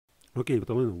Okay,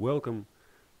 Vitalina, welcome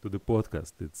to the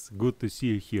podcast. It's good to see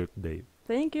you here today.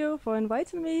 Thank you for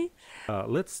inviting me.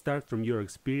 Let's start from your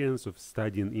experience of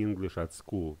studying English at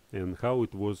school and how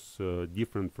it was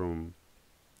different from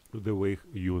the way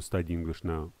you study English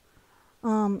now.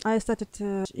 I started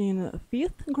in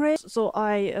fifth grade, so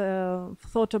I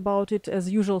thought about it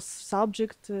as usual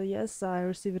subject. Yes, I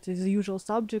received it as usual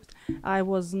subject. I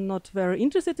was not very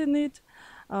interested in it.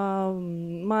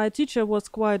 My teacher was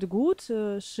quite good.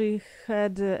 She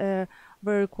had a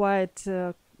very quiet,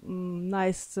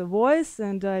 nice voice,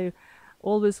 and I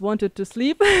always wanted to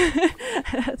sleep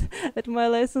at my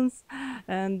lessons.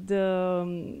 And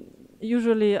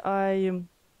usually I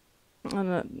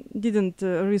uh, didn't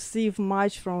receive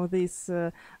much from these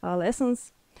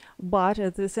lessons, but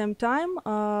at the same time,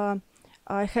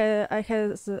 I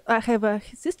have a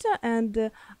sister,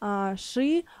 and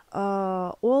she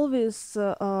always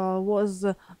was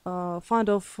fond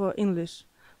of English.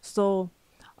 So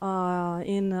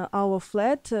in our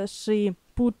flat, she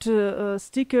put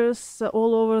stickers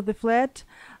all over the flat,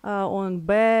 on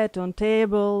bed, on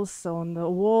tables, on the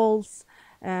walls,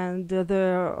 and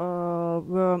there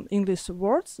were English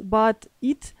words, but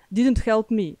it didn't help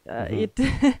me. Mhm. It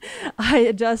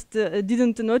I just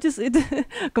didn't notice it,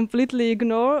 completely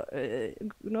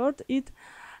ignored it.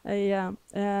 Yeah,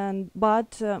 and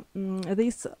but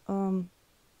this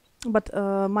but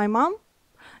my mom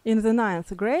in the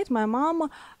ninth grade, my mom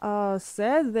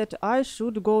said that I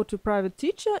should go to private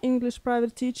teacher, English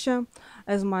private teacher,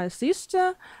 as my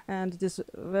sister, and it is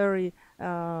very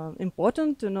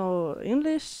important to know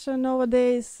English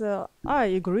nowadays. I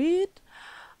agreed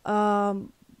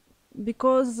um,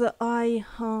 because I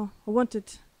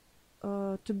wanted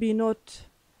to be not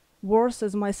worse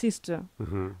as my sister. So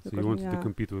you Because wanted to yeah,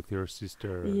 compete with your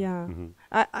sister. yeah, Mhm.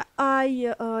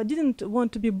 I didn't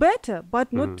want to be better,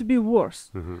 but not Mhm. to be worse.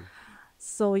 Mhm.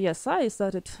 So yes, I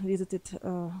started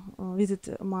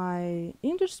visit my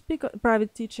English speaker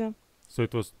private teacher. So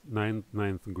it was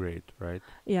ninth grade, right?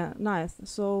 Yeah, ninth.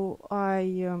 So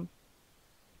I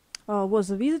was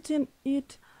visiting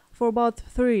it for about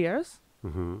 3 years.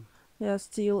 Mhm. Yeah,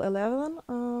 still 11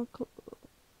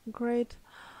 grade.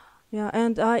 Yeah,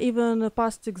 and I even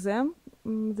passed exam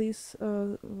this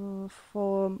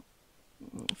for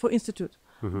institute.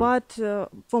 Mhm. But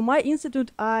for my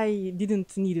institute, I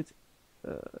didn't need it,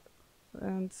 uh,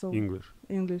 and so English.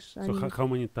 English I So need how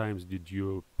many times did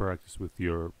you practice with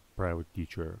your private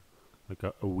teacher? Like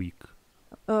a week,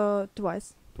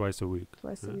 twice. twice a week.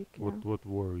 Twice a Yeah. week. What Yeah. what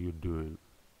were you doing?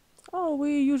 Oh,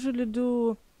 we usually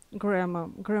do grammar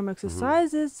Mhm.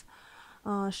 exercises.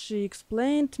 She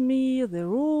explained me the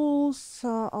rules.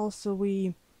 Also,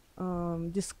 we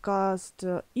discussed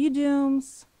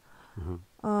idioms. Mhm.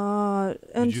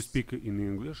 Did And you speak in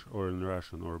English or in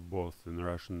Russian or both in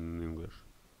Russian and English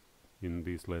in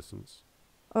these lessons?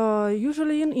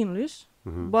 usually in English.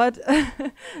 Mhm. But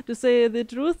to say the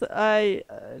truth, I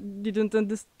didn't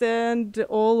understand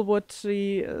all what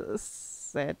she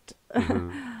said.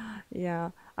 Mhm.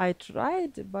 Yeah, I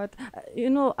tried, but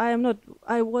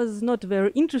I was not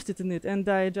very interested in it, and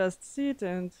I just sit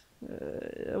and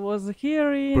was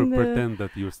hearing. Pretend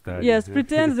that you study. Yes,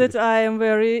 pretend that I am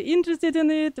very interested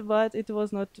in it, but it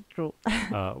was not true.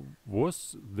 uh,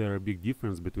 was there a big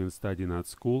difference between studying at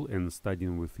school and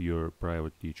studying with your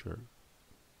private teacher?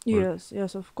 Or Yes,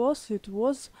 yes, of course it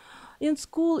was. In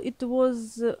school, it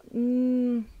was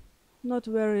not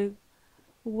very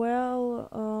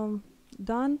well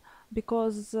done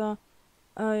because uh,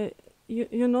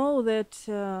 you know that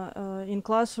in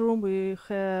classroom we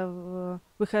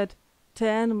had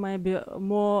 10 maybe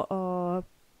more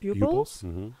pupils? pupils.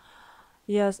 Mhm.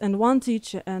 Yes, and one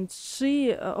teacher, and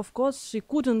she of course she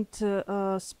couldn't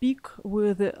speak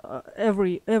with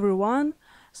everyone.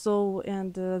 So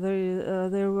and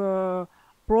there were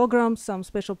programs, some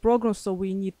special programs, so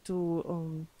we need to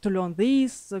learn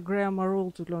this grammar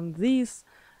rule, to learn this.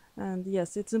 And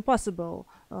yes, it's impossible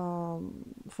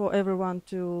for everyone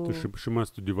So to. she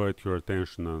must divide her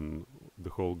attention on the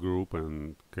whole group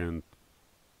and can't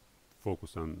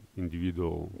focus on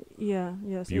individual Yeah,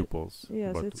 yes, pupils.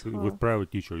 yes, But it's with hard.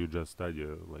 private teacher, you just study,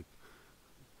 like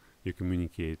you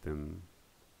communicate, and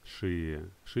she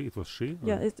it was she,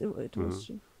 Yeah, or it uh was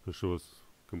she. so she was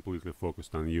completely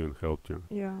focused on you and helped you.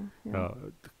 Yeah, yeah. Uh,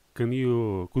 could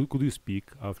you speak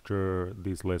after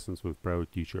these lessons with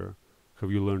private teacher?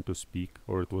 Have you learned to speak,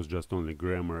 or it was just only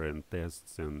grammar and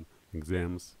tests and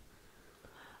exams?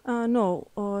 No,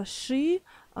 she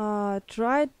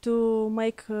tried to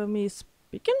make me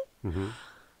speaking,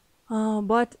 Mm-hmm.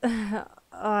 but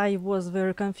I was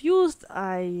very confused.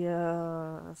 I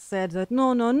said that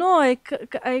no, no, no, I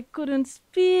couldn't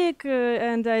speak,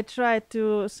 and I tried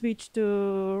to switch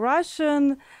to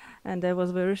Russian, and I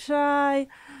was very shy.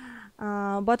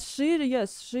 But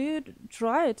yes, she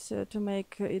tried to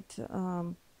make it.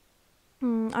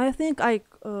 I think I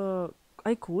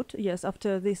could. Yes,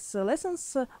 after these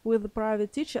lessons with the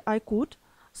private teacher, I could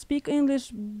speak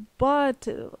English, but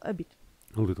a bit,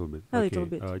 A little bit. a little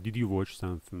Okay. bit. Did you watch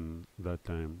something that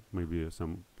time? Maybe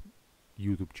some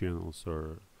YouTube channels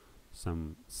or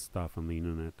some stuff on the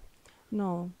internet?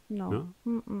 No, no, No?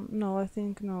 no. I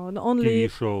think no. TV Only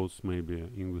shows, maybe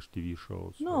English TV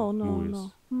shows or no, no, no,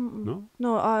 movies. No?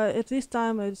 no. At this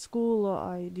time at school,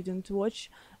 I didn't watch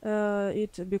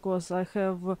it because I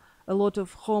have a lot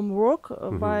of homework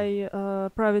Mhm. by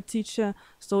private teacher,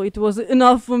 so it was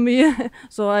enough for me.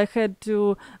 So I had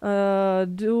to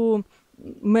do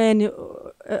many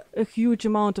a huge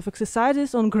amount of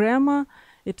exercises on grammar.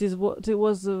 It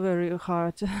was very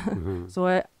hard. Mhm. So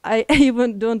I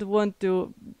even don't want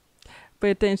to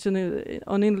pay attention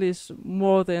on English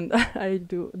more than I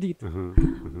did. Mhm.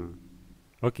 Mhm.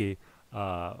 Okay.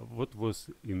 What was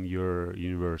in your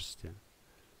university?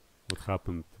 What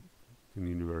happened in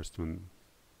university when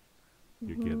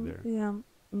you get there? Yeah.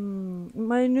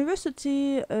 My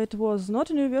university, it was not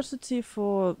a university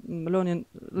for learning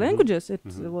Mhm. languages. It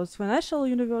Mhm. was financial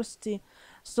university,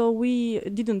 so we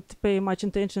didn't pay much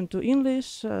attention to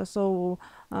English. But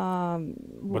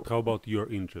how about your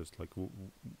interest? Like,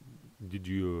 did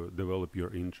you develop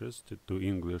your interest to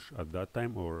English at that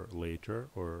time or later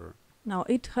or now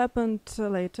it happened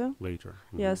later. later?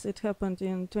 Yes, it happened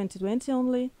in 2020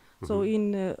 only. So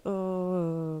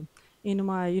in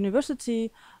my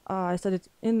university, I studied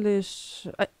English.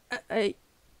 I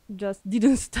just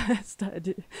didn't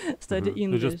study You just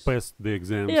English. passed the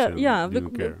exams Yeah, and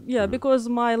didn't care. yeah, because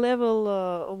my level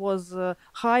was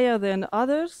higher than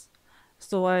others.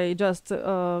 So I just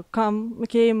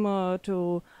came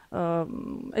to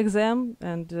exam,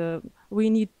 and we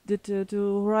needed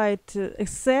to write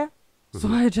essay. So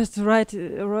Mhm. I just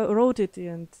wrote it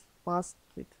and passed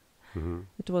it. Mhm.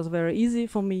 It was very easy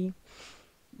for me.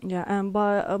 Yeah, and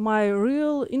my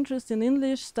real interest in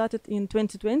English started in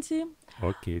 2020.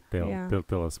 Okay, Yeah,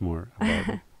 tell us more about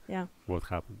it. yeah, What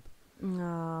happened?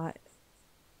 uh,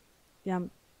 yeah.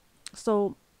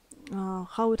 So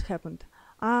how it happened?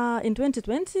 In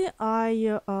 2020,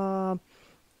 I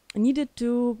needed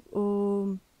to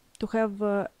have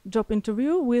a job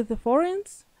interview with the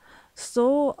foreigners.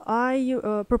 So I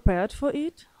prepared for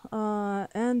it,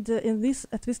 and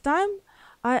at this time,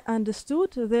 I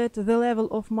understood that the level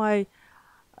of my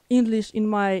English in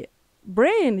my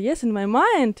brain, yes, in my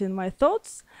mind, in my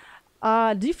thoughts,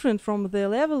 are different from the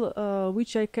level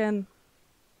which I can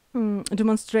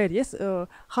demonstrate. Yes,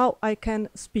 how I can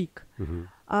speak. Mhm.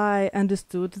 I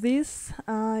understood this,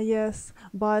 yes,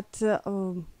 but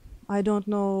I don't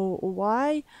know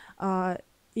why.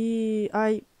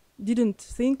 I didn't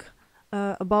think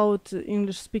about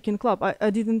English speaking club. I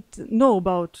didn't know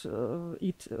about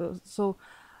it, so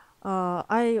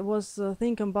I was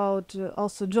thinking about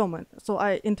also German. So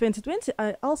I in 2020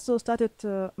 I also started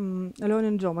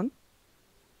learning German,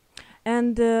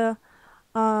 and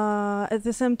at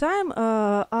the same time,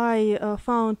 I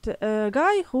found a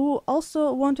guy who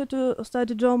also wanted to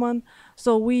study German.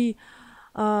 So we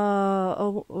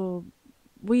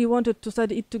wanted to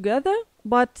study it together,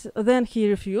 but then he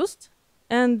refused.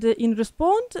 And in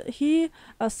response, he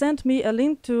sent me a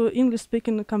link to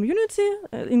English-speaking community,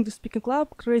 English-speaking club,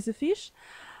 Crazy Fish,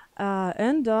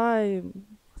 and I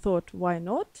thought, why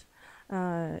not?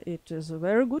 It is a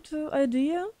very good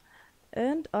idea,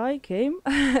 and I came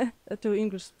to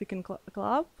English speaking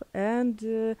club, and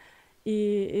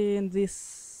in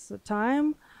this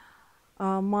time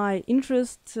my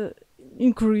interest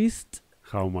increased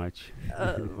How much?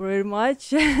 very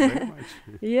much. Very much.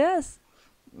 Yes,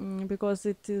 because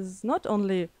it is not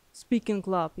only speaking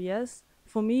club. Yes,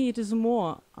 for me it is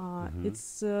more. Mhm.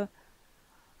 It's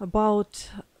about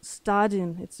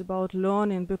studying. It's about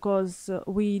learning because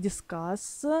we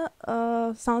discuss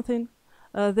something.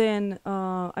 Then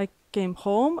I came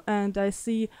home and I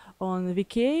see on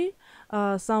VK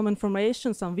some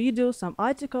information, some videos, some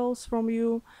articles from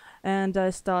you, and I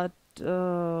start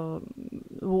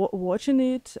watching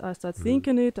it. I start Mhm.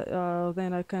 thinking it.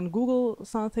 Then I can Google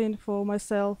something for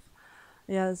myself.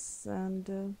 Yes,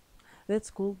 and that's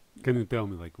cool. Can you tell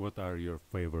me, like, what are your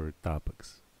favorite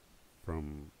topics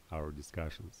from our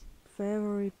discussions?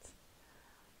 Favorite.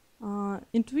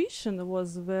 Intuition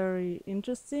was very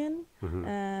interesting, Mhm.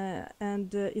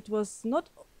 and it was not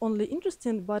only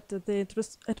interesting, but the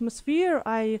atmosphere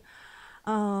I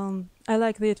I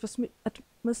like the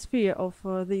atmosphere of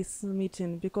this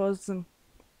meeting because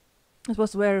it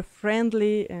was very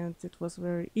friendly and it was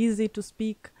very easy to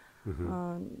speak.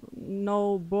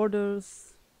 No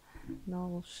borders,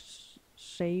 no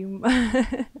shame.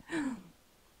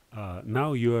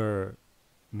 Now you are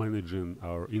managing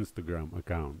our Instagram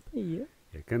account. Yeah.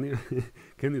 Yeah, can you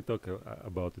can you talk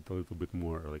about it a little bit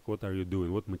more? Like, what are you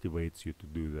doing? What motivates you to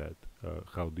do that?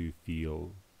 How do you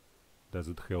feel? Does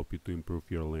it help you to improve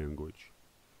your language?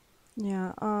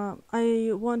 Yeah,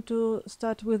 I want to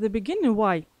start with the beginning.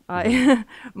 Why Mhm.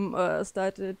 I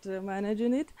started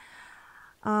managing it.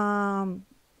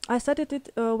 I started it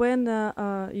when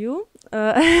you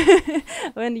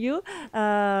when you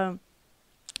uh,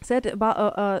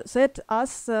 said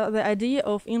us the idea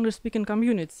of English speaking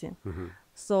community. Mhm.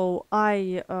 So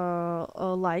I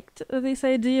liked this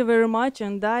idea very much,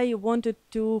 and I wanted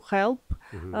to help.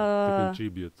 To Uh,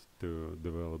 contribute to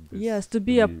develop yes, this to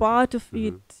be a community. part of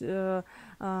it, Mhm.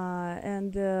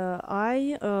 and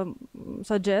I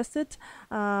suggested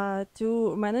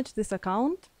to manage this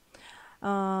account.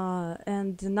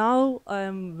 And now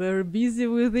I'm very busy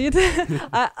with it.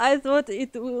 I thought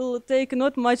it will take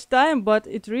not much time, but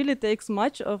it really takes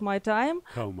much of my time.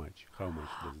 How much? How much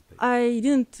does it take? I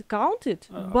didn't count it,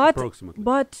 Approximately.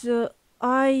 but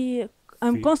I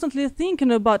I'm Fi- constantly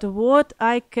thinking about what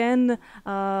I can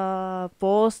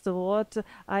post, what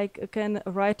can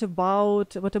write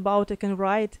about, what about I can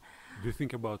write. Do you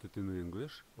think about it in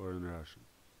English or in Russian?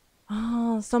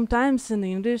 Sometimes in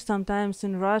English, sometimes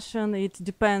in Russian. It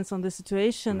depends on the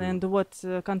situation Mhm. and what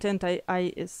content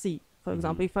I see. For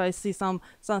example, Mhm. if I see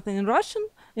something in Russian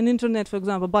in internet, for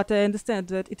example, but I understand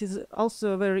that it is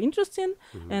also very interesting,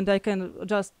 Mhm. and I can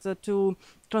just to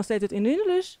translate it in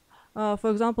English. For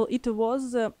example, it was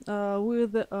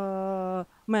with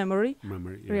memory.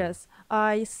 Memory, yeah. Yes,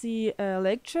 I see a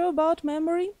lecture about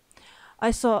memory.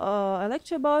 I saw a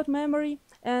lecture about memory,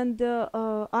 and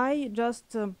I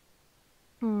just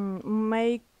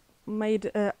make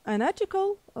made an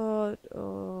article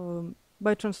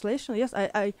by translation. Yes,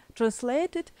 I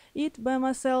translated it by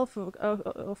myself.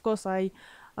 Of course, I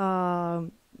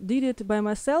did it by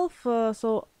myself.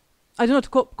 So I do not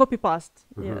copy paste.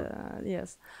 Uh-huh. Yeah,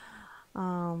 yes.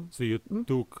 Um, So you mm,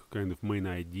 took kind of main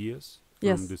ideas from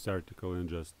yes. this article and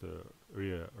just Yeah.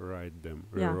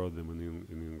 rewrote them in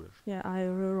English. Yeah. I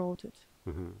rewrote it.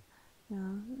 Uh-huh.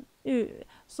 Yeah.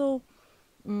 So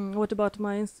what about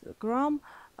my Instagram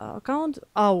account?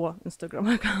 Our Instagram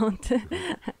account.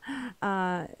 Uh-huh.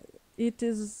 uh, it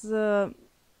is the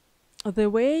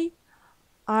way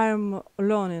I'm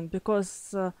learning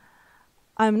because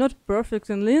I'm not perfect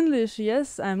in English.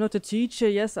 Yes, I'm not a teacher.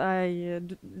 Yes, I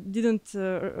didn't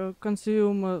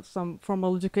consume some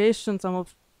formal education. Some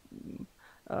of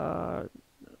uh,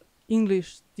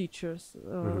 English teachers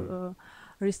Uh-huh.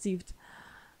 received.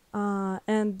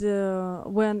 And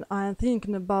when I'm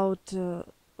thinking about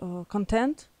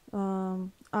content,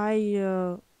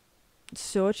 I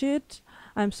search it.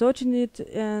 I'm searching it,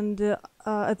 and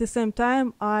at the same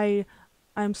time,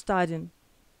 I'm studying.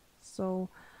 So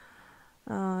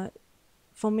uh,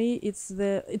 for me,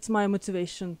 it's my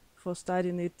motivation for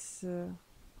studying it,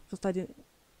 for studying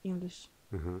English.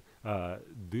 Uh-huh.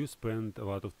 Do you spend a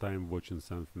lot of time watching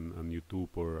something on YouTube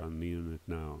or on the internet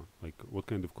now? Like, what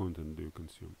kind of content do you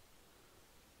consume?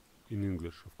 In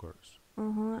English, of course.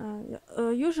 Yeah.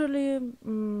 Usually,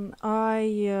 I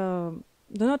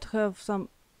do not have some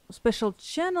special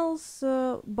channels,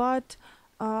 but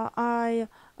I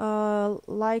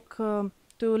like to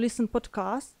listen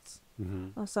podcasts,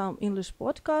 Mm-hmm. some English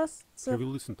podcasts. Have you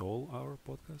listened to all our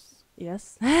podcasts?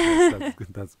 Yes. That's good.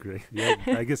 That's great. Yeah,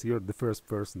 I guess you're the first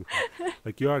person.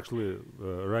 Like, you're actually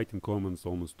writing comments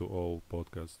almost to all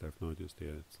podcasts. I've noticed.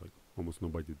 Yeah, it's like almost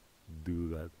nobody do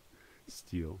that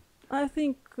still. I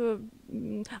think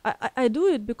I do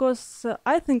it because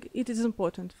I think it is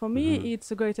important. For me, Mm-hmm.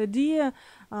 it's a great idea,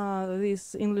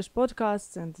 these English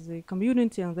podcasts and the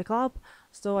community and the club.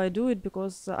 So I do it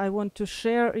because I want to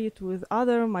share it with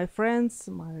my friends,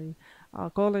 my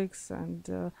colleagues,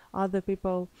 and other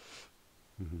people.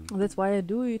 Mm-hmm. That's why I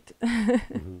do it.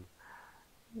 Mm-hmm.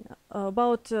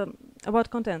 About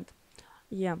content.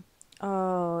 Yeah.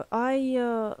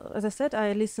 As I said,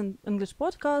 I listen English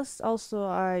podcasts. Also,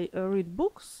 I read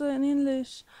books in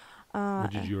English. Uh,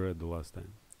 What did you read the last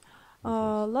time? What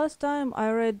was Last time I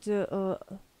read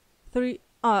three.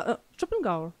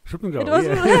 Schopenhauer. It Schopenhauer? was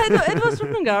Yeah. it was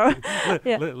Schopenhauer.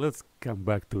 Yeah. Let's come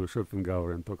back to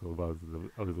Schopenhauer and talk about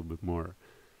it a little bit more.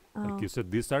 Like Uh, you said,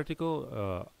 this article,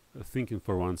 thinking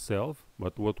for oneself.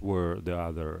 But what were the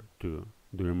other two?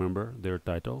 Do you remember their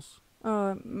titles?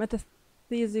 uh,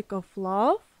 metaphysics of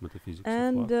love Metaphysics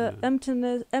and of love. Yeah.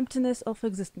 emptiness of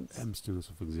existence. Emptiness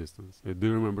of existence. Do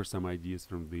you remember some ideas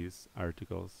from these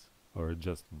articles, or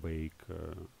just vague?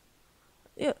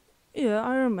 Yeah, yeah,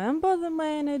 I remember the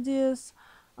main ideas.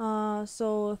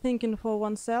 So thinking for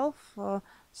oneself.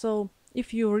 So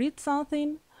if you read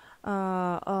something,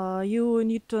 you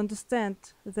need to understand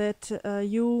that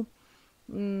you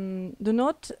do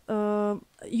not,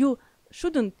 you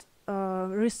shouldn't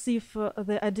receive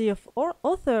the idea of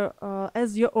author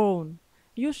as your own.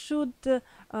 You should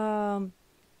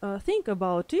think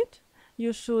about it.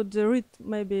 You should read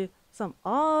maybe some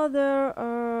other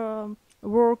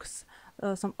works,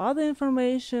 some other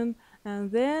information,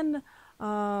 and then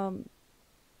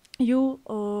you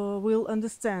will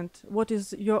understand what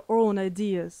is your own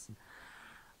ideas.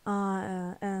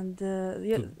 And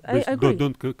yeah, So I agree.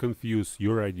 don't confuse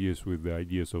your ideas with the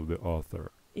ideas of the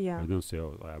author. Yeah. I don't say,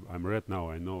 "Oh, I'm read now.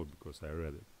 I know it because I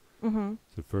read it." Mm-hmm.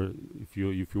 So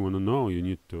if you want to know, you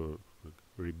need to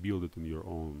rebuild it in your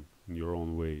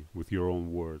own way with your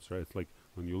own words, right? It's like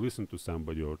when you listen to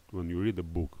somebody or when you read a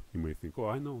book, you may think, "Oh,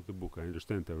 I know the book. I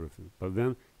understand everything." But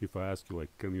then, if I ask you,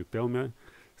 like, "Can you tell me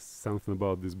something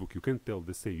about this book?" You can't tell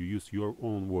the same. You use your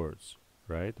own words,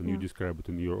 right? And you Yeah. describe it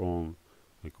in your own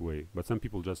way. But some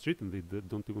people just read and they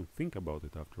don't even think about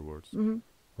it afterwards. Mm-hmm.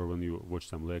 Or when you watch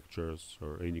some lectures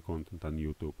or any content on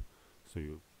YouTube, so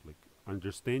you like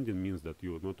understanding means that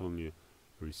you not only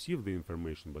receive the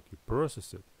information but you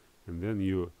process it, and then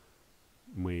you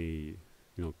may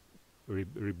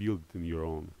rebuild it in your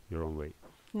own way.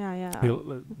 Yeah, yeah.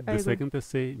 The I agree. second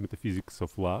essay, Metaphysics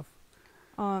of Love.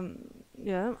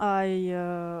 Yeah, I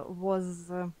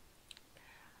was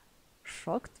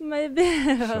shocked, maybe.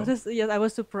 Shocked. Yes, I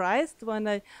was surprised when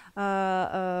I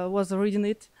was reading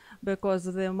it, because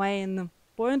the main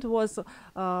point was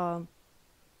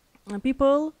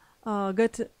people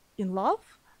get in love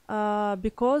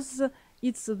because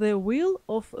it's the will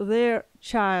of their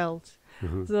child.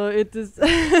 Mhm. So it is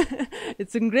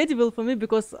it's incredible for me,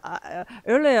 because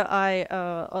earlier I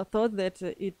thought that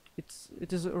it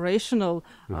is rational.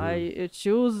 Mhm. I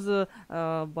choose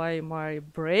by my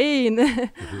brain.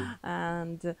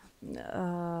 Mhm.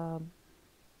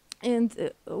 and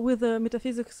with the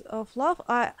metaphysics of love,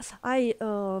 I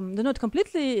do not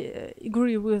completely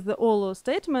agree with all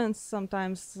statements.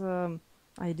 Sometimes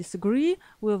I disagree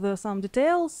with some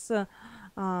details.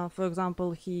 For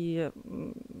example, he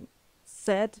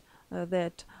said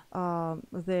that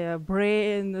the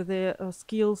brain, the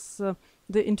skills,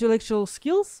 the intellectual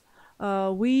skills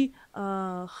we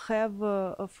have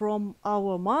from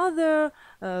our mother,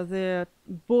 the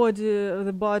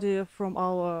body from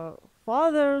our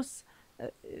fathers.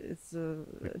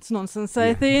 It's nonsense, I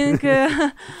Yeah. think.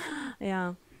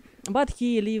 Yeah, but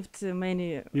he lived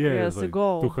many Yeah, it's years like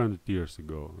ago. 200 years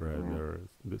ago, right? Yeah.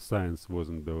 The science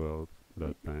wasn't developed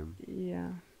that time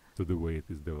Yeah. to the way it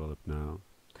is developed now.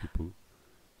 People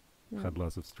Yeah. had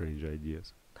lots of strange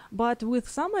ideas. But with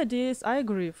some ideas, I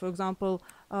agree. For example,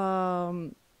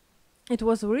 it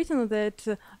was written that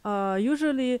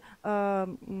usually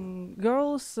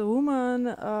girls,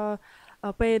 women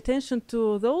pay attention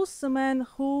to those men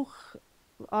who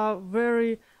are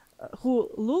very, who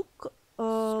look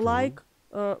Strong. like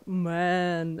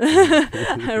man,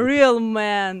 a real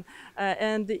man.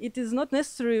 And it is not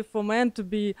necessary for men to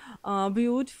be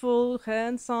beautiful,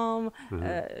 handsome,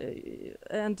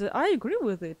 and I agree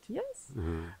with it, yes.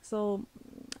 So,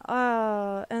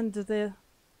 and the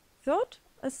third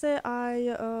essay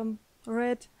I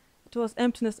read, it was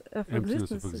emptiness of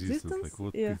Emptiness existence. of existence. Like,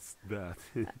 what Yeah. is that?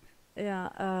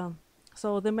 Yeah.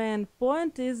 So the main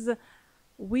point is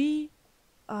we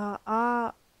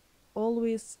are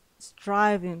always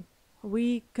striving.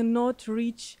 We cannot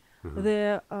reach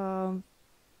the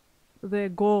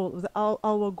goal,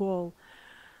 our goal.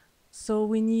 So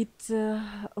we need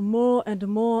more and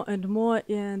more and more,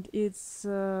 and it's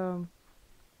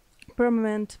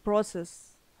permanent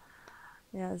process.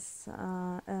 Yes,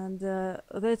 and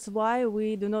that's why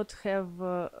we do not have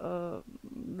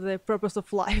the purpose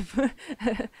of life.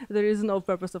 There is no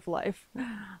purpose of life,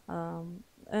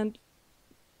 and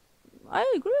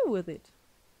I agree with it.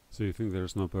 So you think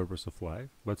there's no purpose of life,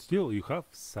 but still you have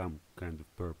some kind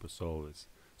of purpose always.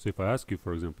 So if I ask you,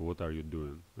 for example, what are you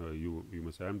doing? You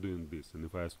must say, I'm doing this. And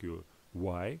if I ask you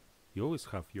why, you always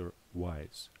have your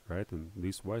whys, right? And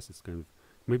these whys is kind of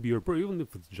maybe your even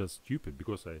if it's just stupid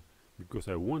because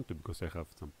I want to, because I have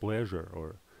some pleasure,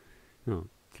 or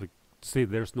it's like to say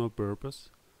there's no purpose.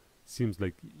 Seems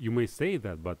like you may say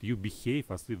that, but you behave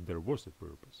as if there was a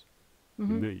purpose.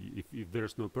 Mhm. If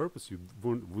there's no purpose, you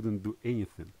wouldn't do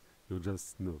anything. you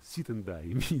just sit and die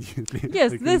immediately.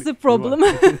 Yes, like that's the in problem.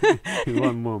 in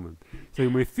one moment. So you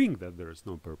may think that there is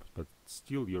no purpose, but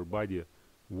still your body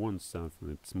wants something.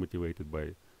 It's motivated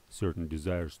by certain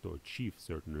desires to achieve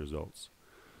certain results.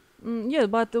 Yeah,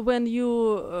 but when you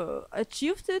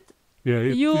achieved it, Yeah,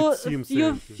 it you seems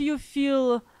empty. you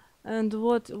feel and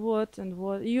what you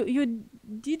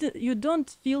don't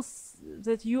feel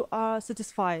that you are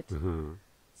satisfied. Uh-huh.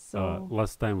 So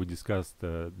Last time we discussed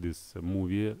this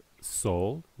movie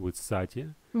Soul with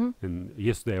Satya, mhm, and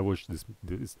yesterday I watched the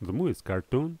movie. It's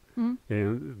cartoon, mhm,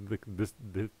 and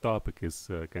the topic is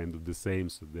kind of the same.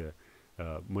 So the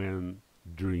man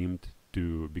dreamed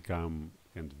to become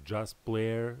kind of jazz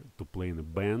player, to play in a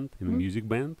band, in a mhm, music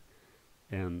band,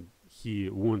 and he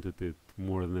wanted it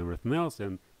more than everything else.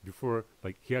 And before,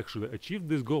 like, he actually achieved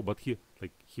this goal, but he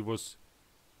was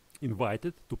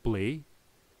invited to play,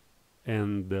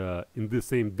 and in the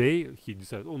same day he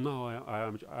decided, oh, now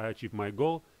I achieved my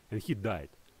goal, and he died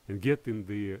and get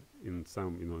in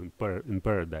some in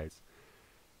paradise.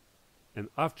 And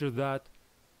after that,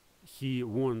 he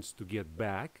wants to get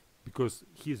back because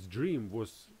his dream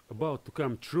was about to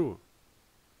come true,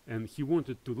 and he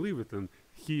wanted to live it, and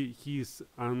he's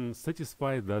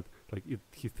unsatisfied that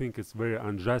he thinks it's very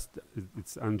unjust.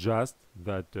 It's unjust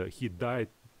that he died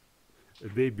a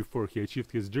day before he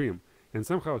achieved his dream, and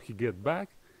somehow he get back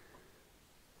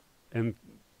and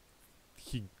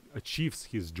he achieves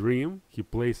his dream. He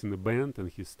plays in a band and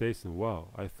he stays, and wow,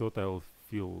 I thought I will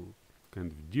feel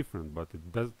kind of different, but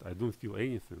I don't feel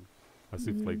anything, as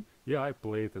if like, mhm. yeah, I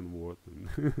played and what,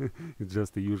 and it's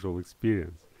just a usual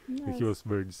experience. And he Yes. was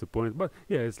very disappointed, but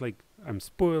yeah, it's like I'm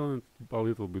spoiling a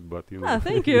little bit, but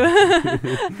Thank you.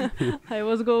 I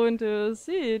was going to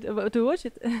see it, to watch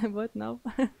it, but now.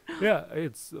 yeah,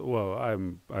 it's well,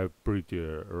 I pretty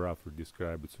roughly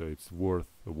describe it, so it's worth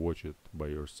watch it by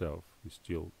yourself. You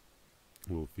still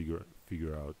will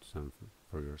figure out something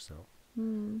for yourself.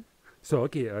 Mm. So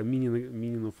okay,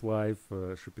 meaning of life,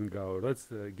 Schopenhauer. Let's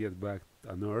get back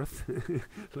on Earth.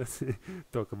 Let's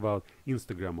talk about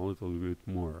Instagram a little bit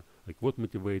more. Like, what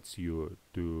motivates you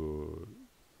to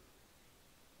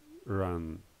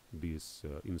run this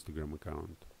Instagram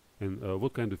account, and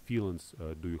what kind of feelings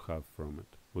do you have from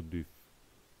it? What do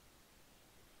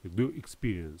you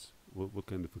experience? What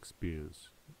kind of experience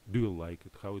do you like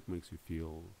it? How it makes you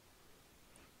feel?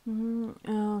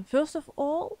 First of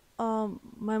all,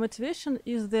 my motivation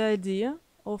is the idea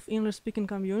of English-speaking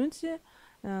community.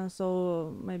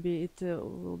 So maybe it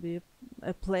will be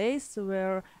a place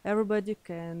where everybody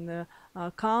can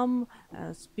come,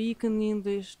 speak in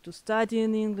English, to study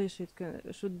in English.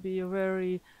 Should be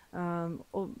very,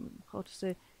 how to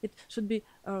say, it should be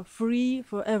free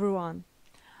for everyone.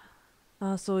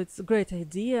 So it's a great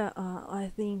idea,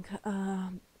 I think.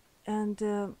 And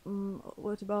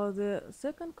what about the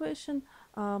second question?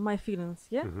 My feelings,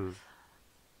 yeah? Mhm.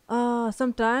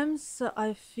 Sometimes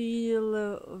I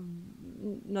feel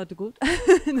not good,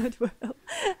 not well,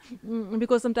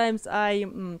 because sometimes I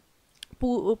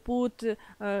put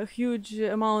a huge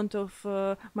amount of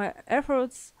my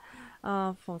efforts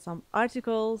for some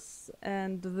articles,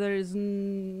 and there is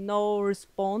no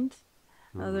response.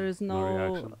 There is No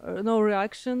reaction. no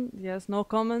reaction. Yes, no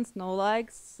comments, no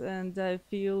likes, and I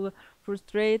feel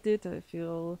frustrated. I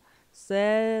feel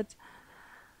sad,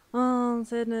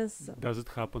 sadness. Does it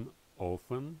happen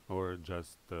often, or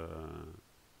just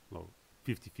well,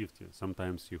 50-50?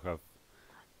 Sometimes you have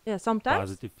Yeah, sometimes.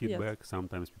 positive Yes. feedback.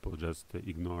 Sometimes people just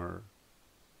ignore,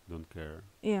 don't care.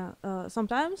 Yeah.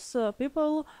 Sometimes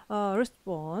people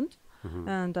respond, Mhm.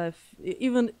 and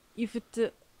even if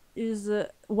it is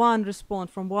one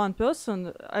response from one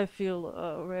person, I feel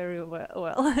very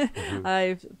well. Mhm.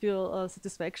 I feel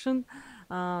satisfaction.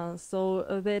 So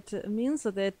that means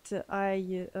that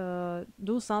I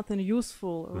do something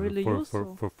useful, really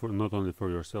useful. For not only for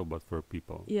yourself but for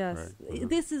people. Yes, Right.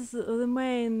 this is the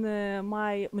main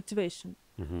my motivation.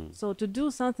 Mhm. So to do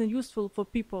something useful for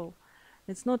people,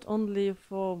 it's not only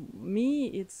for me;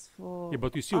 it's Yeah, for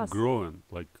but you're still us. growing.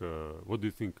 Like, what do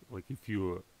you think? Like, if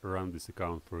you run this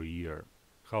account for a year,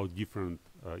 how different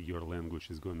your language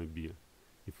is gonna be?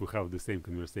 If we have the same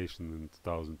conversation in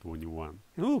 2021,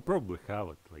 and we'll probably have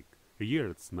it. Like a year,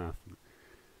 it's nothing.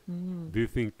 Mm. Do you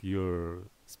think you're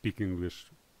speak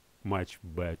English much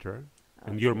better,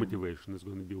 and your Yeah. motivation is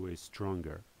gonna be way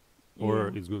stronger, or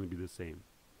Yeah. it's gonna be the same?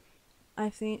 I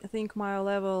think my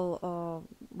level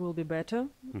will be better,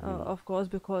 Mhm. of course,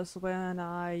 because when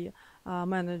I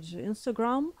manage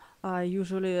Instagram, I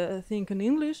usually think in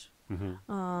English, Mhm.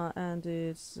 and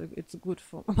it's good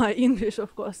for my English,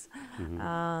 of course. Mhm.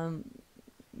 Um,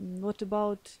 what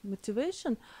about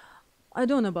motivation? I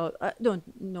don't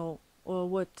know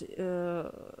what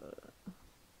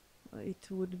it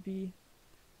would be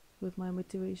with my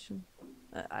motivation.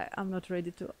 I'm not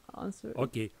ready to answer it.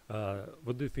 Okay,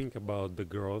 what do you think about the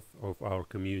growth of our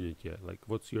community? Like,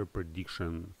 what's your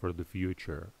prediction for the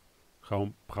future?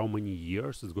 How many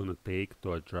years it's gonna take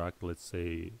to attract, let's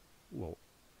say, well,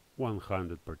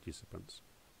 100 participants?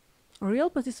 Real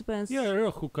participants.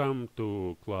 Yeah, who come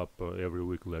to club every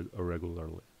week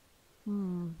regularly.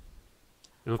 Hmm.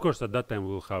 And of course, at that time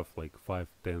we'll have like 5,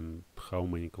 10, how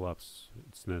many clubs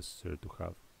it's necessary to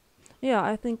have. Yeah,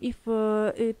 I think if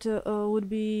it would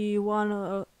be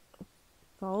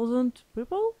 1,000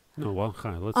 people. No,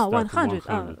 100. Let's Ah, start from 100.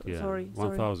 100. Yeah, Sorry.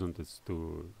 1,000 is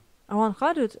too.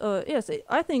 100. Yes,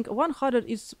 I think 100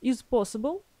 is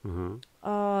possible.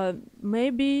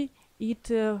 Maybe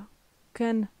it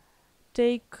can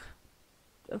take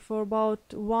for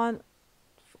about 1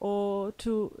 or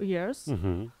 2 years.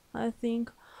 I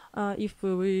think if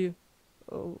we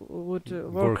would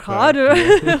work hard, harder,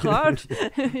 yeah. hard,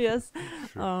 yes.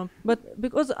 Sure. But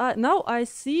because now I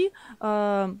see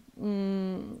the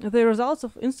results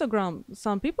of Instagram.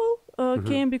 Some people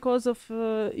came because of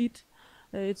it.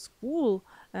 It's cool,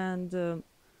 and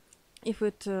if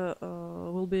it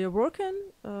will be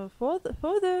working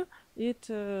further, it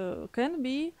can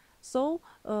be so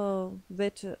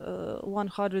that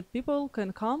 100 people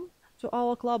can come to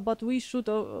our club, but we should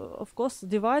of course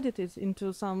divide it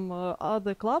into some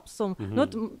other clubs, so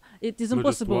not it is Not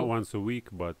just impossible. once a week,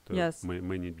 but Yes.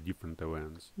 many different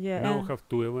events. Yeah, Now we and have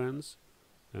 2 events,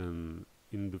 and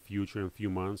in the future, in a few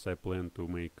months, I plan to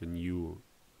make a new.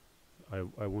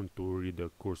 I want to read a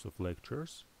course of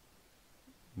lectures,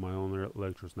 my own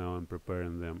lectures. Now I'm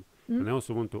preparing them, and I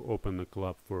also want to open a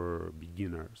club for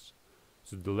beginners.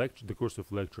 So the course of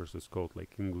lectures is called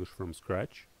like English from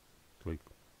scratch, like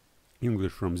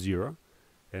English from zero,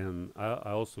 and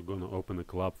I also gonna open a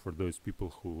club for those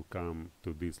people who come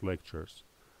to these lectures.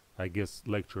 I guess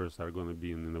lectures are gonna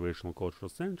be in Innovational Cultural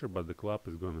Center, but the club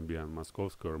is gonna be on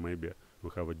Moskovsky, or maybe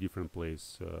we have a different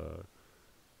place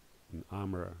in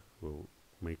Amra. We'll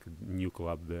make a new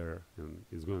club there, and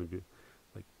it's gonna be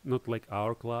like not like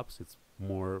our clubs. It's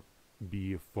more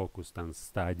be focused on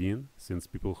studying, since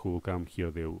people who will come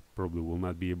here, they probably will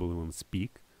not be able to even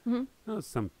speak.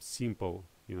 Some simple,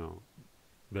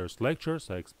 there's lectures,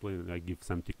 I explain, I give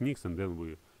some techniques, and then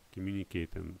we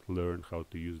communicate and learn how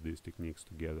to use these techniques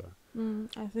together.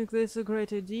 I think that's a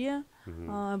great idea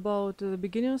about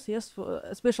beginners. Yes, for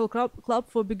a special club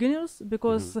for beginners,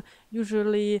 because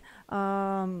usually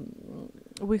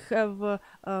we have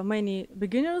many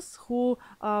beginners who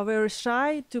are very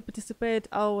shy to participate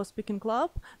our speaking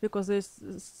club, because they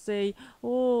say,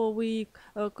 "Oh, we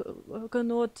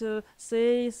cannot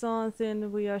say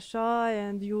something. We are shy,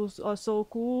 and you are so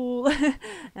cool,"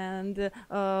 and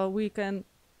we can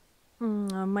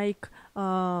make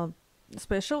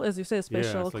special, as you say,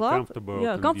 special it's like club. comfortable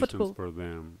conditions Comfortable for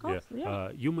them.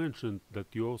 You mentioned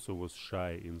that you also was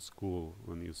shy in school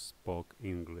when you spoke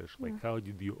English. Like, how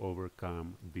did you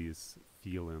overcome this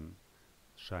feeling,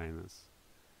 shyness?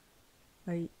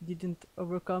 I didn't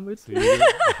overcome it. So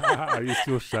are you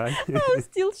still shy? I'm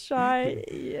still shy.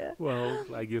 Yeah. Well,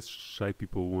 I guess shy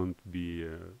people won't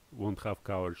have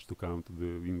courage to come to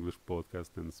the English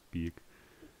podcast and speak.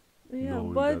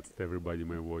 Knowing but that everybody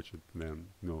may watch it, then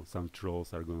some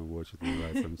trolls are gonna watch it and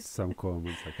write some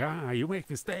comments like, you make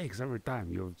mistakes every time,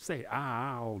 you say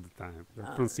all the time, your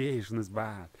pronunciation is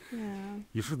bad,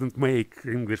 you shouldn't make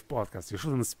English podcasts, you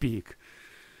shouldn't speak,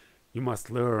 you must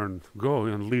learn, go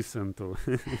and listen to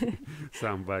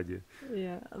somebody.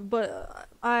 But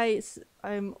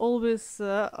I'm always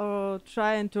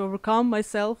trying to overcome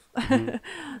myself.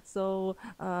 So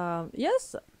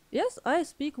yes, I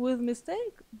speak with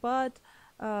mistake, but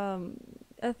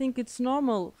I think it's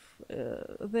normal.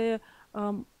 The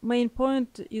main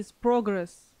point is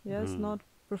progress, not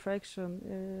perfection,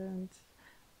 and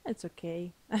it's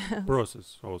okay.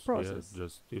 Process also. Process.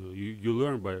 Just you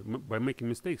learn by making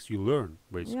mistakes. You learn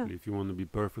basically. If you want to be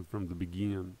perfect from the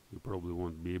beginning, you probably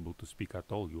won't be able to speak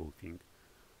at all. You'll think,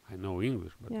 I know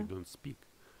English, but you don't speak.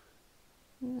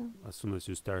 As soon as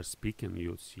you start speaking,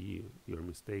 you'll see your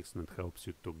mistakes, and it helps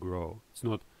you to grow. It's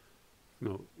not,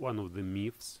 one of the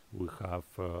myths we have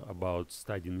about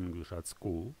studying English at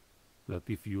school, that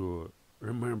if you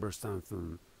remember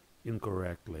something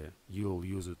incorrectly, you'll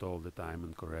use it all the time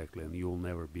incorrectly, and you'll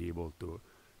never be able to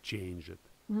change it.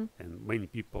 And many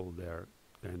people, they're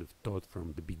kind of taught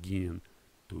from the beginning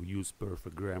to use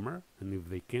perfect grammar, and if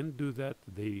they can't do that,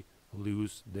 they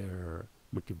lose their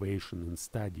motivation in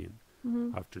studying.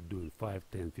 After doing 5,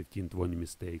 10, 15, 20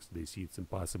 mistakes, they see it's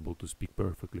impossible to speak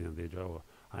perfectly, and they go,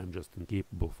 I'm just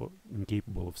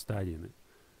incapable of studying it.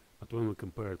 But when we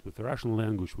compare it with the Russian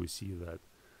language, we see that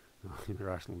in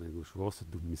Russian language we also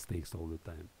do mistakes all the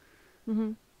time.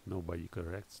 Mm-hmm. Nobody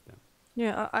corrects them.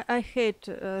 Yeah, I hate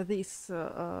this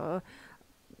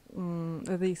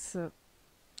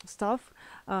stuff.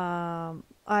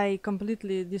 I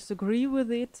completely disagree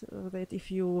with it. That if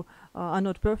you are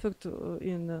not perfect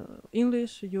in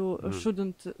English, you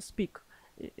shouldn't speak.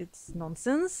 It's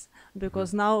nonsense,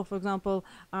 because now, for example,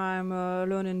 I'm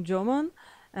learning German,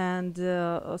 and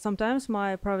sometimes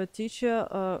my private teacher.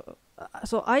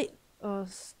 So I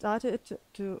started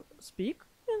to speak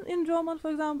in German, for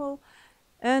example,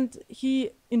 and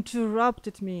he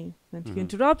interrupted me. And he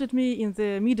interrupted me in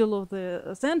the middle of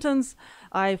the sentence.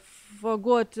 I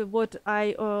forgot what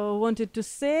I wanted to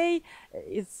say.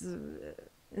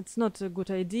 It's not a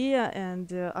good idea,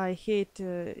 and I hate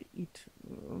it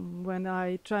when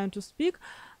I try to speak.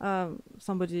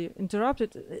 Somebody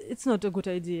interrupted. It's not a good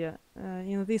idea.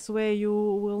 In this way, you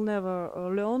will never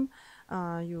learn.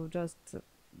 You just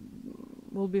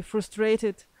will be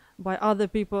frustrated by other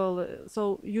people.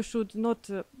 So you should not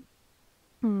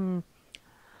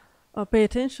pay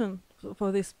attention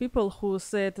for these people who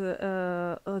said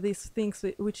these things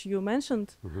which you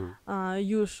mentioned.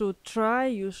 You should try,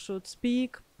 you should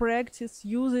speak, practice,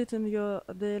 use it in your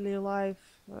daily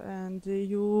life, and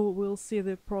you will see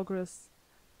the progress,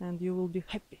 and you will be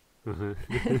happy.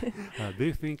 Do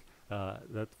you think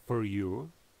that for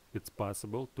you it's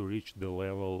possible to reach the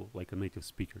level like a native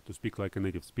speaker, to speak like a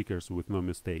native speaker with no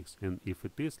mistakes? And if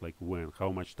it is, like when,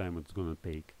 how much time it's gonna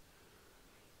take?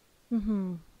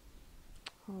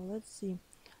 Let's see.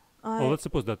 Let's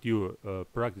suppose that you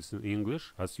practice in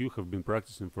English as you have been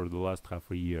practicing for the last half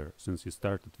a year since you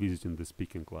started visiting the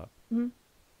speaking club.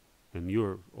 And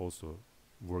you're also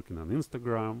working on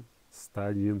Instagram,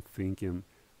 studying, thinking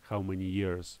how many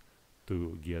years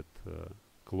to get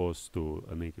close to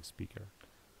a native speaker.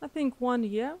 I think 1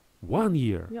 year. 1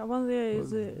 year? Yeah, 1 year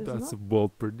is that's not? a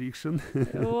bold prediction.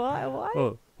 Why?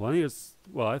 Oh, 1 year is,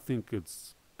 well, I think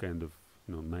it's kind of,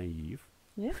 naive.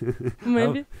 Yeah,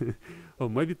 maybe. Oh,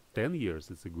 maybe 10 years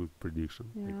is a good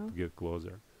prediction, Yeah. like, to get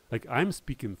closer. Like, I'm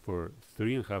speaking for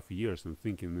 3.5 years and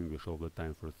thinking English all the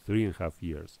time for 3.5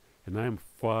 years, and I'm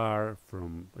far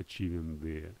from achieving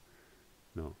the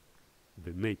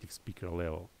native speaker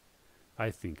level.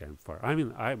 I think I'm far. I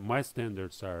mean, my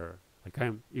standards are like,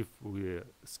 if we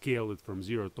scale it from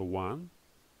 0 to 1,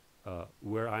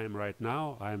 where I am right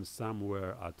now, I am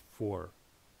somewhere at 4.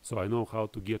 So I know how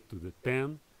to get to the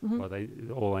 10, but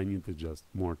all I need is just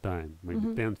more time.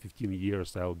 Maybe 10, 15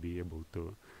 years I'll be able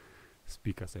to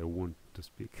speak as I want to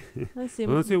speak. I see.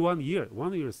 Let's say 1 year.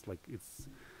 1 year is like, it's...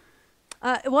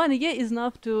 1 year is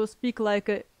enough to speak like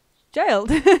a child,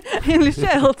 English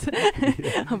child.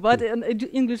 But an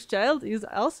English child is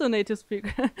also a native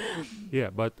speaker. Yeah,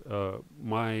 but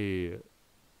my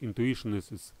intuition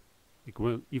is like,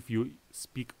 if you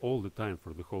speak all the time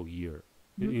for the whole year,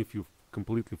 if you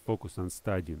completely focus on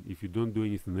studying, if you don't do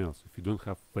anything else, if you don't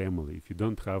have family, if you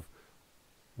don't have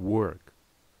work,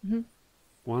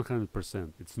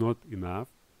 100%, it's not enough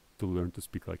to learn to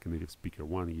speak like a native speaker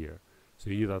 1 year. So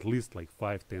you need at least like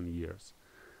 5-10 years.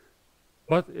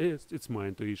 But it's my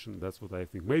intuition. That's what I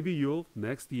think. Maybe you'll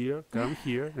next year come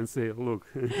here and say, look,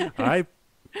 I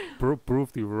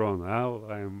proved you wrong. Now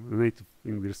I'm a native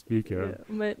English speaker.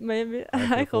 Yeah, maybe.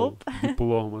 I hope.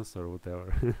 Diplomas or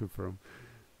whatever from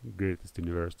greatest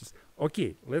universities.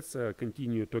 Okay, let's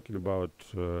continue talking about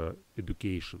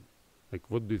education. Like,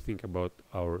 what do you think about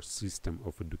our system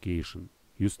of education?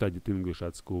 You studied English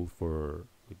at school for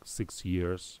like 6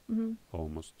 years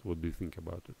almost. What do you think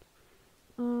about it?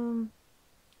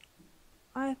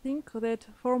 I think that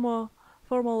formal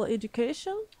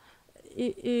education,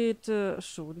 it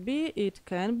should be, it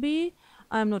can be.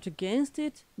 I'm not against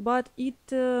it, but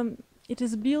it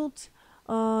is built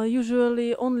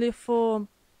usually only for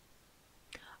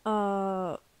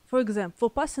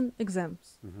passing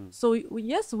exams. So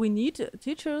yes, we need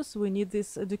teachers, we need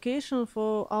this education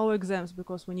for our exams,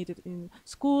 because we need it in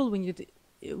school, we need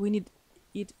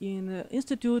it in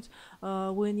institute,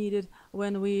 we need it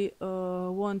when we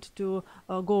want to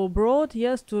go abroad,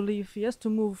 yes, to live, yes, to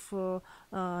move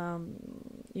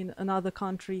in another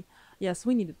country, yes,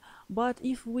 we need it. But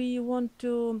if we want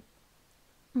to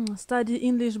study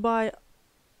English by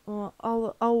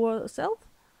ourselves,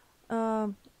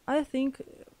 I think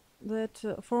that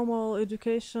formal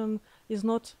education is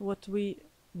not what we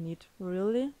need,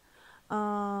 really.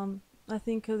 I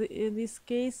think in this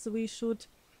case we should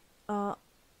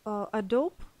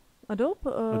adopt,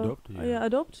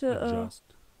 Adjust.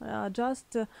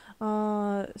 just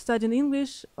studying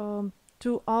English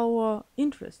to our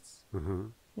interests. Uh-huh.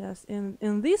 Yes,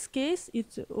 in this case,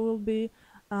 it will be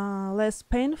less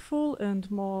painful and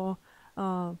more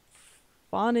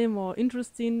funny, more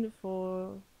interesting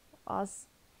for us.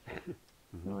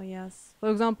 Mhm. Oh yes. For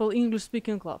example, English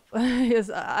speaking club. Yes,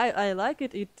 I like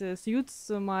it. It suits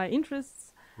my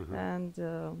interests, Uh-huh. and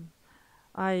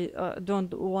I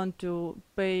don't want to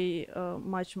pay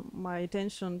much my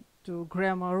attention to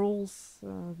grammar rules,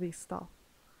 this stuff.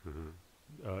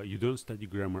 Uh-huh. You don't study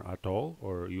grammar at all,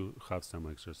 or you have some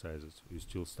exercises? You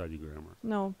still study grammar?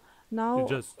 No, You now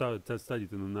just study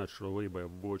it in a natural way by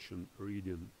watching,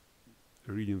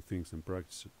 reading things and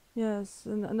practice it. yes,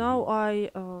 now I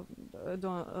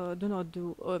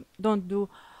don't do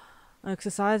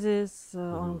exercises on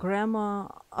Uh-huh. grammar.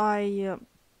 I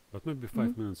But maybe mhm,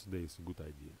 5 minutes a day is a good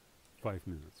idea. 5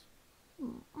 minutes.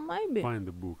 maybe. Find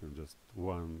a book and just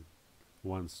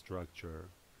one structure,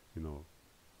 you know,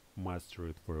 master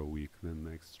it for a week, then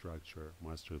next structure,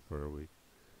 master it for a week.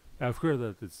 I've heard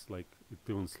that it's like it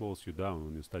even slows you down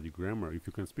when you study grammar. If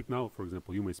you can speak now, for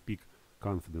example, you may speak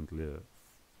confidently,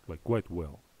 like quite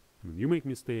well. I mean, you make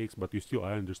mistakes, but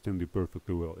I understand you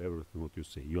perfectly well, everything what you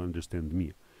say. You understand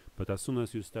me. But as soon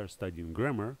as you start studying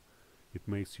grammar, it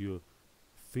makes you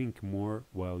think more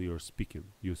while you're speaking.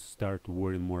 You start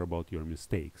worrying more about your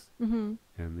mistakes, Mm-hmm.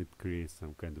 and it creates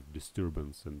some kind of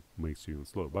disturbance and makes you even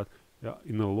slower. But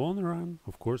in the long run,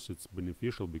 of course, it's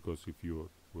beneficial, because if you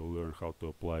will learn how to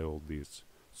apply all these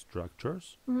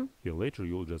structures, Mm-hmm. later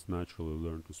you'll just naturally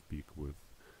learn to speak with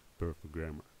perfect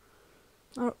grammar.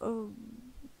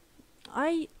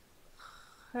 I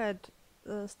had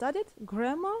studied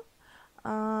grammar.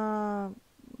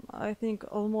 I think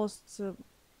almost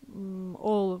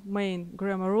all main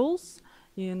grammar rules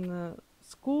in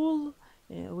school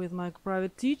with my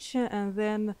private teacher, and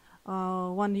then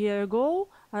 1 year ago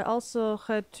I also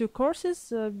had two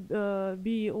courses,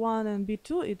 B1 and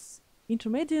B2. It's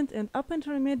intermediate and upper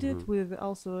intermediate, Mhm. with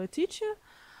also a teacher,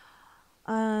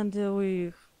 and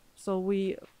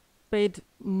we paid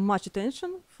much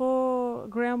attention for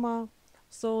grammar.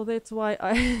 So that's why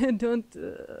I don't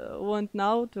want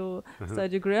now to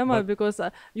study grammar, But because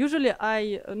usually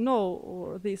I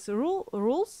know these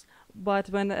rules, but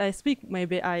when I speak,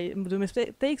 maybe I do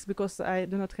mistakes because I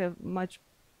do not have much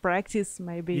practice.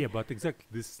 Maybe. yeah, but exactly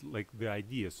this is like the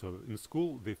idea. So in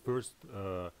school, they first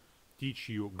teach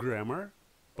you grammar,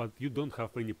 but you don't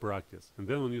have any practice. And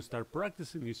then when you start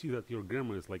practicing, you see that your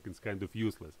grammar is like it's kind of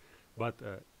useless. But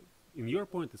in your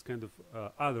point, it's kind of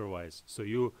otherwise. So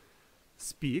you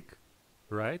speak,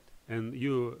 right? And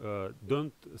you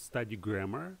don't study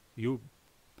grammar. You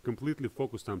completely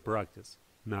focused on practice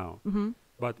now. Mm-hmm.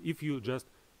 But if you just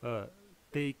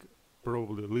take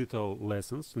probably little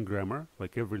lessons in grammar,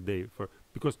 like every day,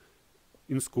 because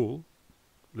in school,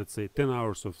 let's say 10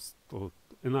 hours or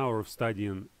an hour of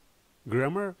studying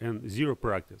grammar and zero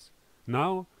practice.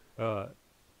 Now,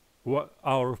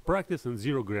 hour of practice and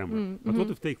zero grammar. Mm-hmm. But what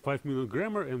if take 5 minute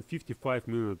grammar and 55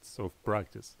 minutes of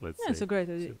practice? Let's Yeah, say. it's a great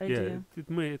So, idea. yeah, it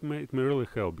may really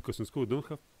help, because in school you don't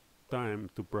have time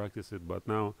to practice it, but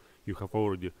now you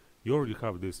already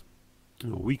have this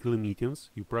weekly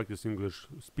meetings. You practice English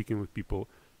speaking with people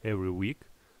every week,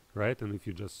 right? And if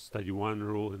you just study one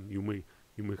rule, and you may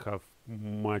have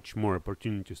much more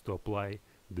opportunities to apply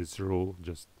this rule.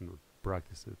 Just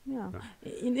practice it. Yeah.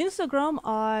 In Instagram,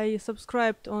 I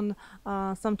subscribed on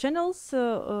some channels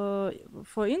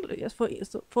for English,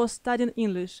 for studying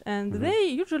English, and Mhm. they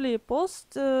usually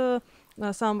post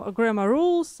some grammar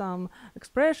rules, some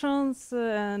expressions,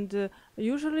 and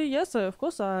usually, yes, of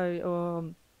course, I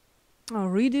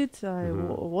read it, I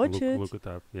watch it. Look it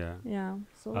up. Yeah. Yeah.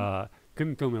 So. Can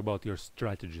you tell me about your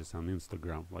strategies on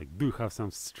Instagram? Like, do you have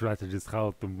some strategies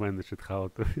how to manage it, how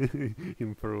to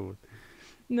improve it?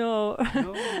 No,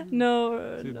 No. no.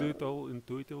 So you No. do it all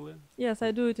intuitively? Yes,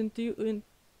 I do it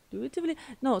intuitively.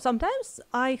 No, sometimes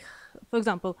for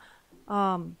example,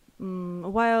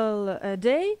 while a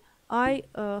day I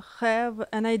have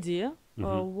an idea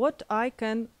what I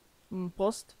can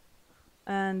post,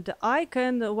 and I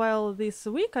can, while this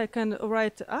week I can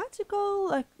write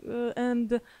article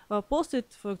and post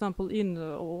it, for example, in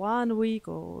 1 week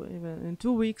or even in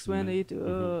 2 weeks when it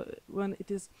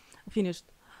is finished.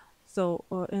 So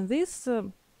in this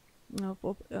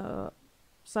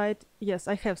site, yes,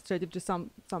 I have strategy, some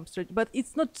strategy, but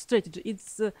it's not strategy.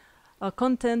 It's a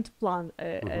content plan.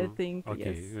 I think.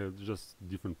 Okay, Yes. just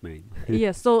different name.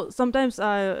 Yes. So sometimes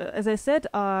as I said,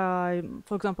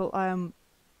 for example, I'm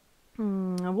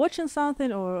watching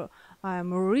something or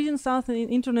I'm reading something in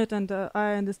internet, and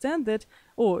I understand that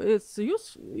it's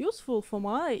useful for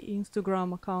my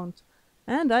Instagram account,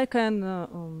 and I can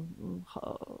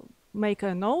make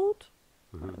a note.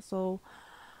 So,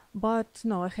 but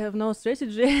no, I have no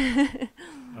strategy.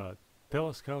 Tell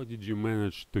us, how did you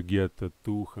manage to get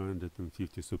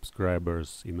 250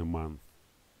 subscribers in a month?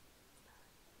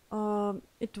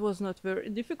 It was not very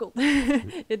difficult.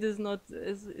 It is not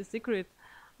a secret.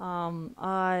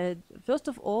 I first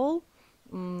of all,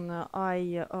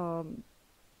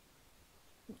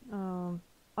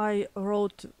 I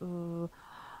wrote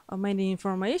many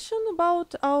information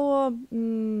about our.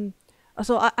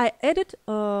 So I added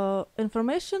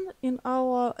information in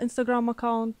our Instagram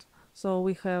account. So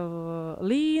we have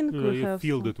link. We You have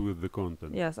filled it with the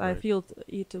content. Yes, I right? filled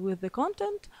it with the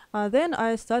content. Then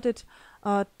I started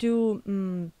to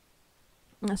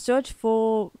search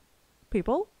for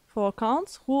people, for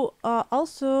accounts who are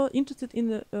also interested in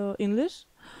the English.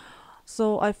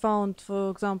 So I found, for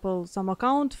example, some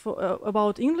account for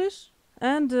about English,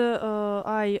 and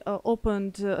I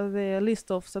opened the list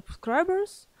of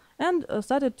subscribers and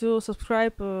started to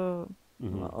subscribe To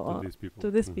these people.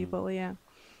 to these people. Yeah,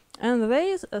 and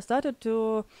they started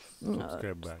to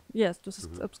Subscribe back. yes, to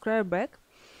subscribe back.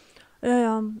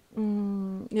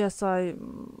 Yes, I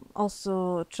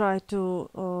also try to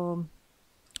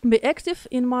be active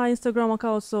in my Instagram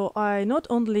account. So I not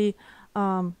only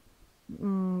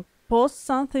post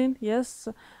something. Yes,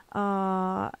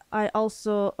 I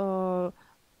also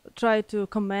try to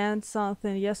comment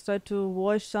something. Yes, try to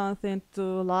watch something,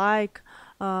 to like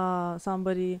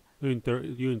somebody.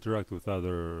 You interact with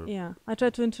other Yeah, I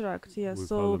try to interact. Yes, with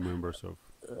so other members of.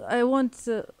 I want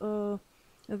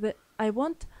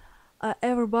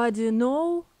everybody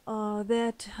know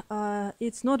that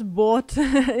it's not bot.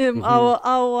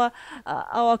 Our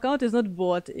account is not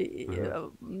bot.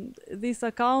 This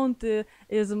account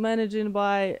is managed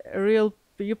by real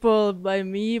people, by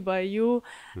me, by you,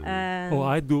 and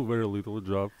I do very little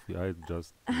job. I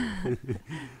just.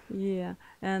 yeah,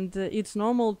 and it's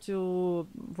normal to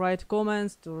write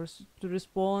comments, to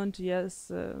respond.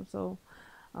 Yes, so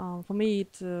for me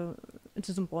it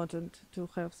is important to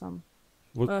have some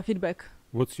feedback.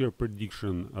 What's your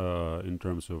prediction in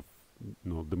terms of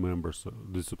the members,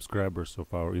 the subscribers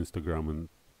of our Instagram in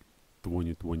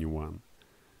 2021?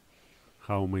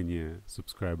 How many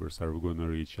subscribers are we going to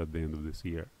reach at the end of this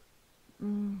year?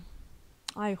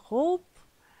 I hope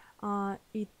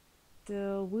it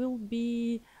will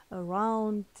be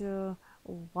around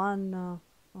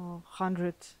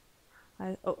 100.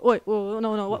 Wait,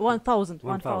 no, 1,000.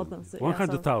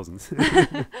 100,000.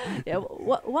 Yeah,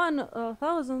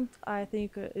 1,000. I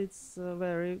think it's a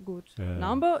very good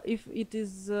number if it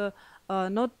is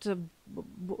not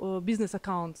business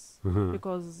accounts,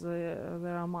 because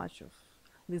there are much of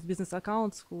these business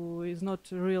accounts who is not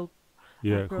real.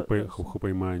 Yeah, who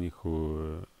pay money,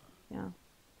 who. Yeah.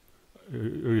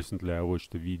 Recently, I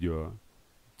watched a video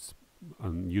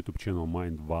on YouTube channel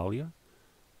Mind Valley.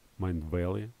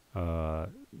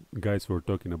 Guys were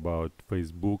talking about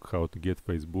Facebook, how to get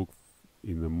Facebook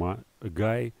a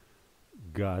guy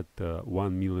got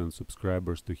 1 million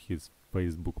subscribers to his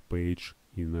Facebook page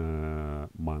in a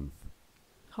month.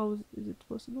 How is it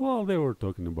possible? Well, they were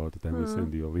talking about it. I will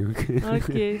send you a link.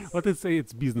 Okay. But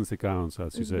it's business accounts,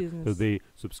 as you said. So they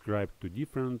subscribe to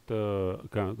different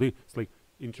accounts. It's like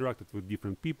interacted with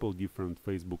different people, different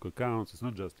Facebook accounts. It's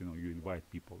not just you invite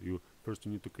people. You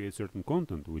need to create certain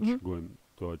content which going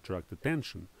to attract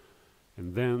attention,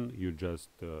 and then you just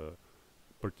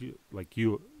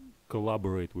you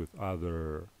collaborate with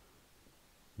other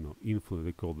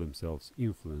they call themselves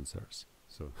influencers.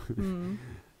 So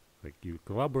like you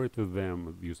collaborate with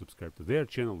them, you subscribe to their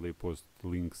channel, they post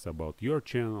links about your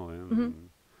channel,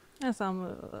 and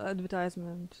some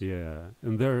advertisement. Yeah,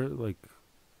 and they're like,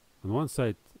 on one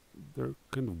side, they're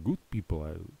kind of good people.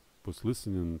 I was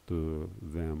listening to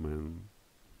them,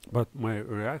 but my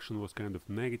reaction was kind of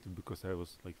negative, because I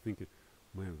was like thinking,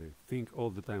 man, they think all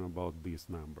the time about these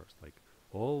numbers. Like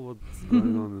all what's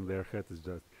going on in their head is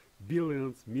just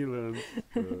billions, millions,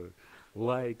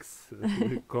 likes,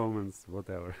 comments,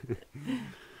 whatever.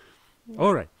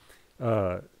 All right,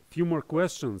 few more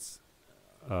questions.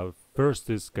 First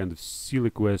is kind of silly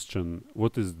question.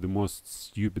 What is the most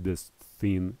stupidest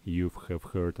thing you have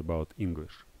heard about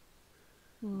English?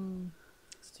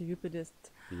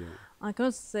 Stupidest. Yeah. I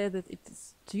cannot say that it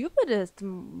is stupidest,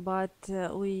 but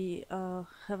we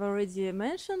have already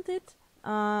mentioned it.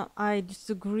 I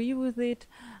disagree with it.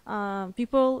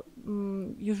 People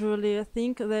usually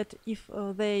think that if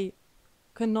they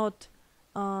cannot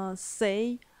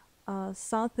say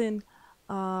something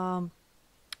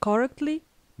correctly,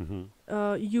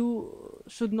 you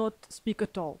should not speak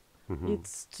at all.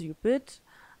 It's stupid.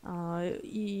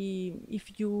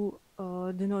 If you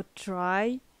do not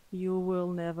try, you will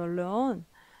never learn.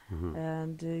 Uh-huh.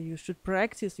 And you should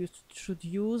practice, you should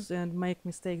use and make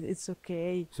mistakes. It's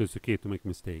okay. So it's okay to make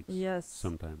mistakes. Yes.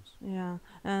 Sometimes. Yeah.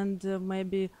 And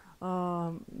maybe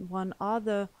one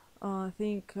other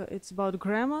thing, it's about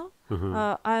grammar.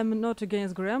 Uh-huh. I'm not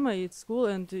against grammar. It's school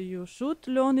and you should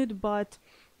learn it, but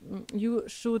you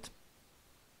should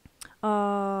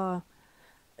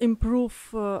improve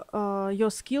your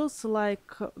skills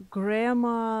like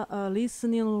grammar,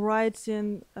 listening,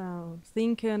 writing,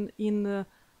 thinking in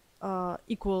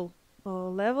equal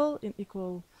level,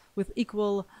 with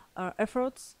equal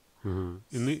efforts. Uh-huh.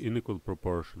 In equal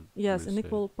proportion. Yes, they in say.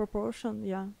 equal proportion.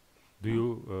 Yeah. Do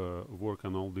you work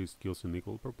on all these skills in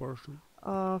equal proportion?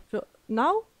 Now,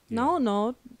 Yeah. no,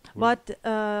 no. Well- But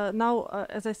now,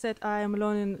 as I said, I am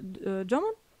learning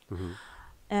German, Uh-huh.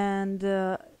 and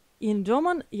in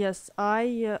German, yes,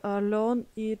 I learn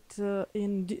it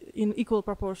in equal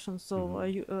proportion. So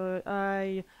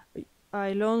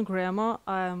I learn grammar.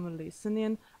 I am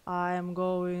listening. I am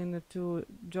going to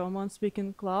German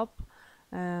speaking club,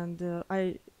 and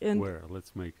Where?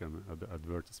 Let's make an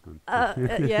advertisement.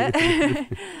 yeah,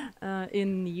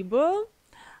 in Nibo.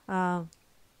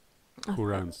 Who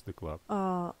runs the club?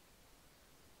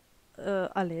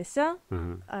 Alessia.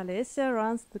 Uh-huh. Alessia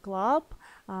runs the club.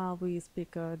 We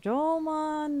speak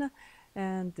German,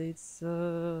 and it's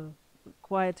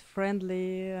quite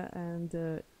friendly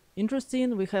and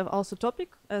interesting. We have also topic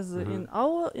as in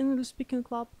our English-speaking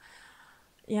club.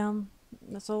 Yeah.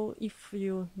 So if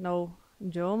you know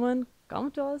German,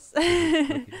 come to us.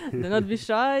 Do not be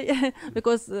shy,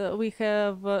 because we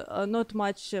have not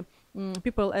much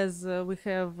people as we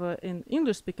have in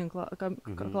English-speaking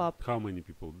club. How many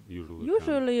people usually?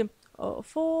 Usually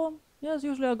 4. Yes,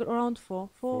 usually around 4.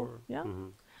 4. Yeah.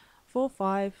 4,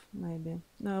 5 maybe.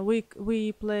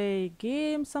 We play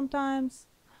games sometimes,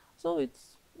 so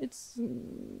it's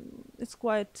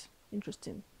quite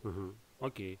interesting.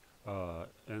 Okay.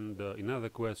 And another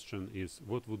question is,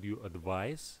 what would you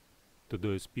advise to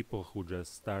those people who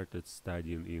just started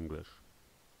studying English?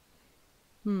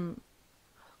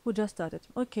 Who just started?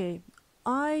 Okay,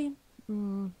 I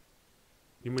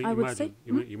You may I would say-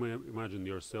 imagine. You may imagine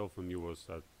yourself when you was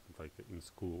at, like in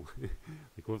school.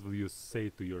 Like, what would you say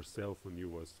to yourself when you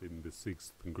was in the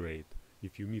 6th grade?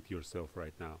 If you meet yourself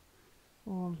right now,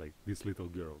 like this little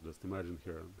girl, just imagine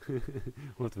her.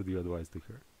 What would you advise to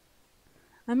her?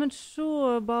 I'm not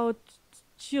sure about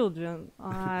children.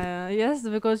 Yes,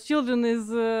 because children is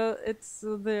it's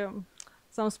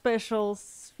some special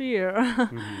sphere.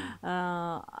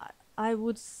 I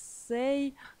would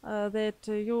say that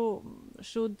you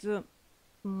should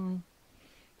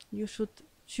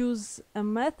choose a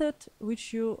method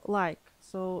which you like.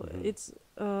 So it's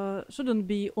shouldn't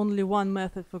be only one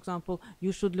method. For example,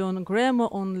 you should learn grammar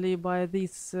only by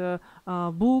this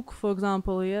book, for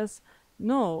example. Yes.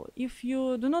 No, if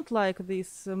you do not like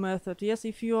this method, yes,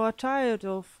 if you are tired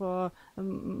of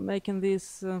making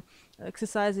these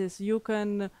exercises, you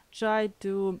can try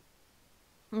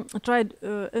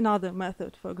another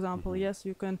method. For example, yes,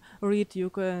 you can read, you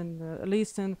can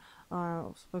listen.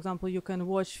 For example, you can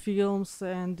watch films,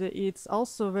 and it's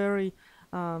also very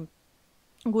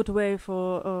good way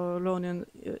for learning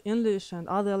English and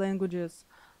other languages.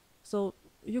 So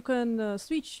you can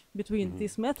switch between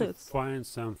these methods. To find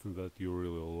something that you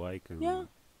really like and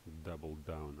double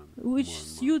down on it. Which more and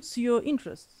more. suits your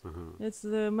interests. It's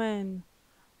the main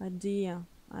idea,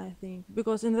 I think.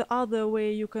 Because in the other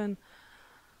way you can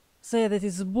say that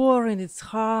it's boring, it's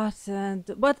hard,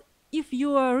 but if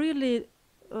you are really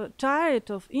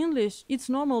tired of English, it's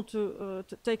normal to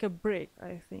take a break,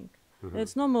 I think.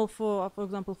 It's normal for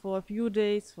example, for a few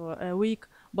days, for a week,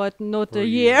 but not For a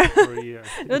year. For a year.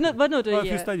 But not a Well, if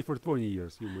you year. study for 20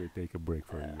 years, you may take a break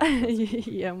for a year. That's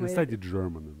cool. Yeah, And maybe. study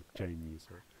German and Chinese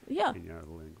or Yeah. any other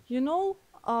language. You know,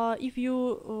 if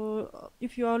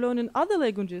you are learning other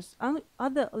languages,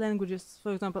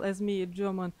 for example, as me,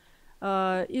 German,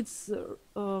 it's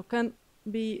can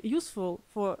be useful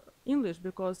for English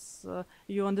because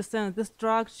you understand the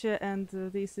structure and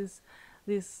this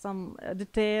some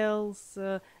details.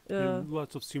 And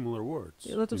lots of similar words.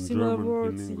 Lots of in similar German,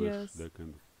 words, in English, yes. they're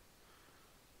kind of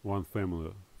one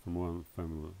family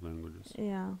languages.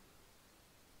 Yeah.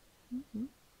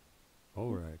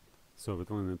 All right. So,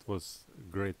 Vitalina, it was a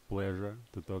great pleasure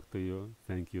to talk to you.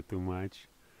 Thank you too much.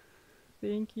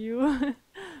 Thank you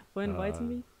for inviting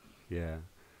me. Yeah.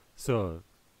 So,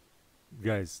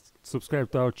 guys,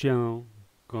 subscribe to our channel,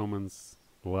 comments,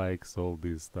 likes, all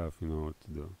this stuff, you know what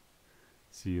to do.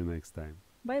 See you next time.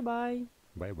 Bye bye.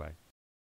 Bye bye.